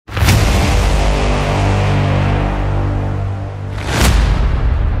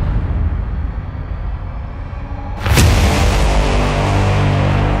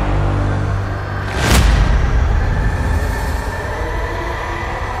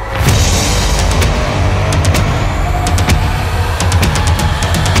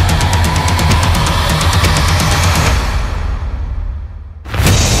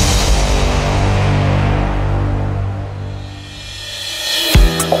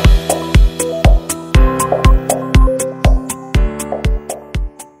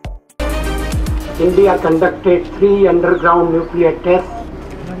India conducted 3 underground nuclear tests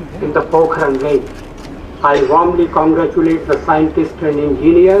in the Pokhran range. I warmly congratulate the scientists and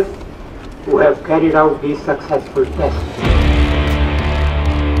engineers who have carried out these successful tests.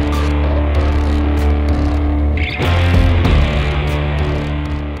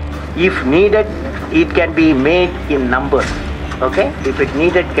 If needed, it can be made in numbers. Okay? If it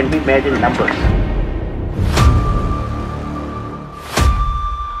needed, can be made in numbers.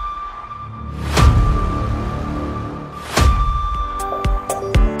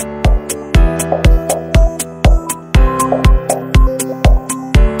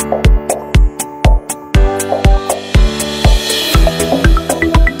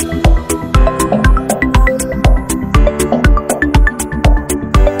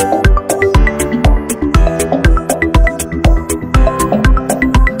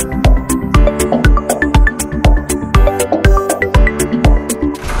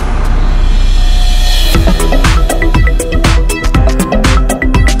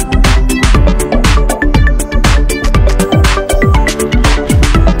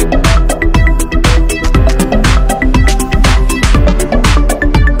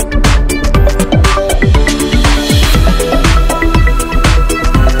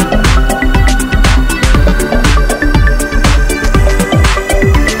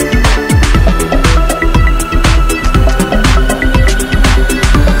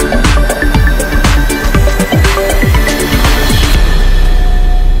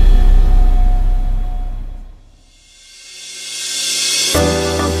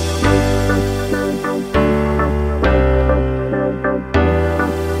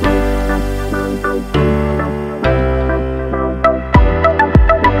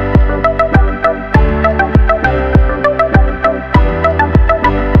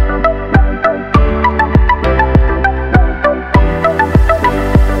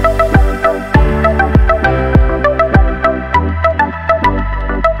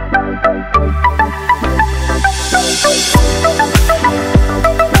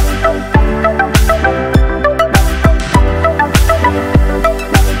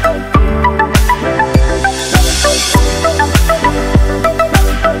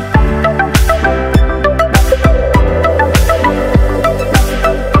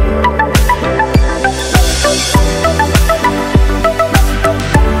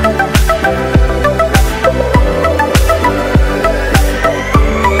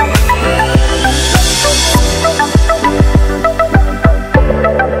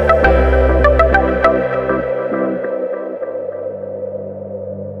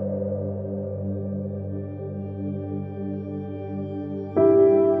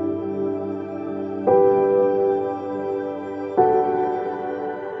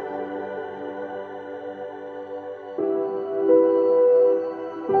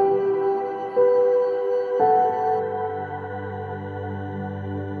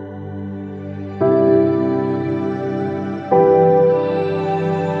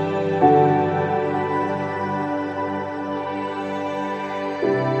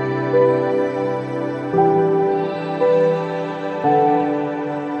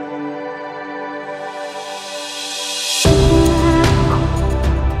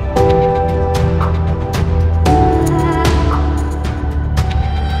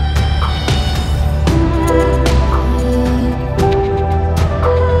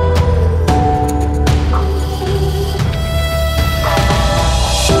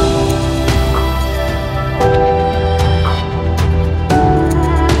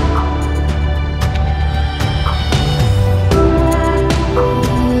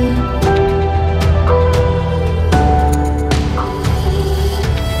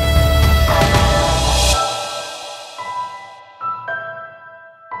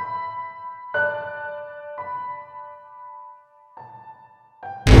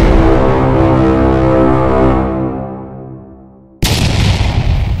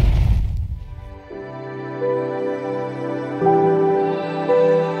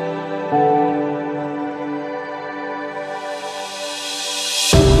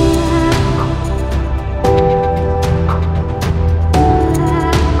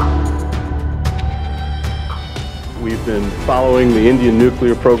 We've been following the Indian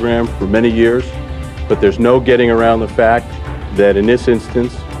nuclear program for many years, but there's no getting around the fact that in this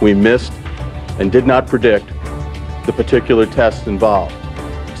instance we missed and did not predict the particular tests involved.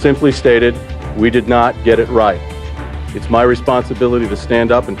 Simply stated, we did not get it right. It's my responsibility to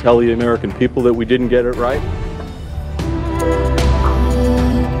stand up and tell the American people that we didn't get it right.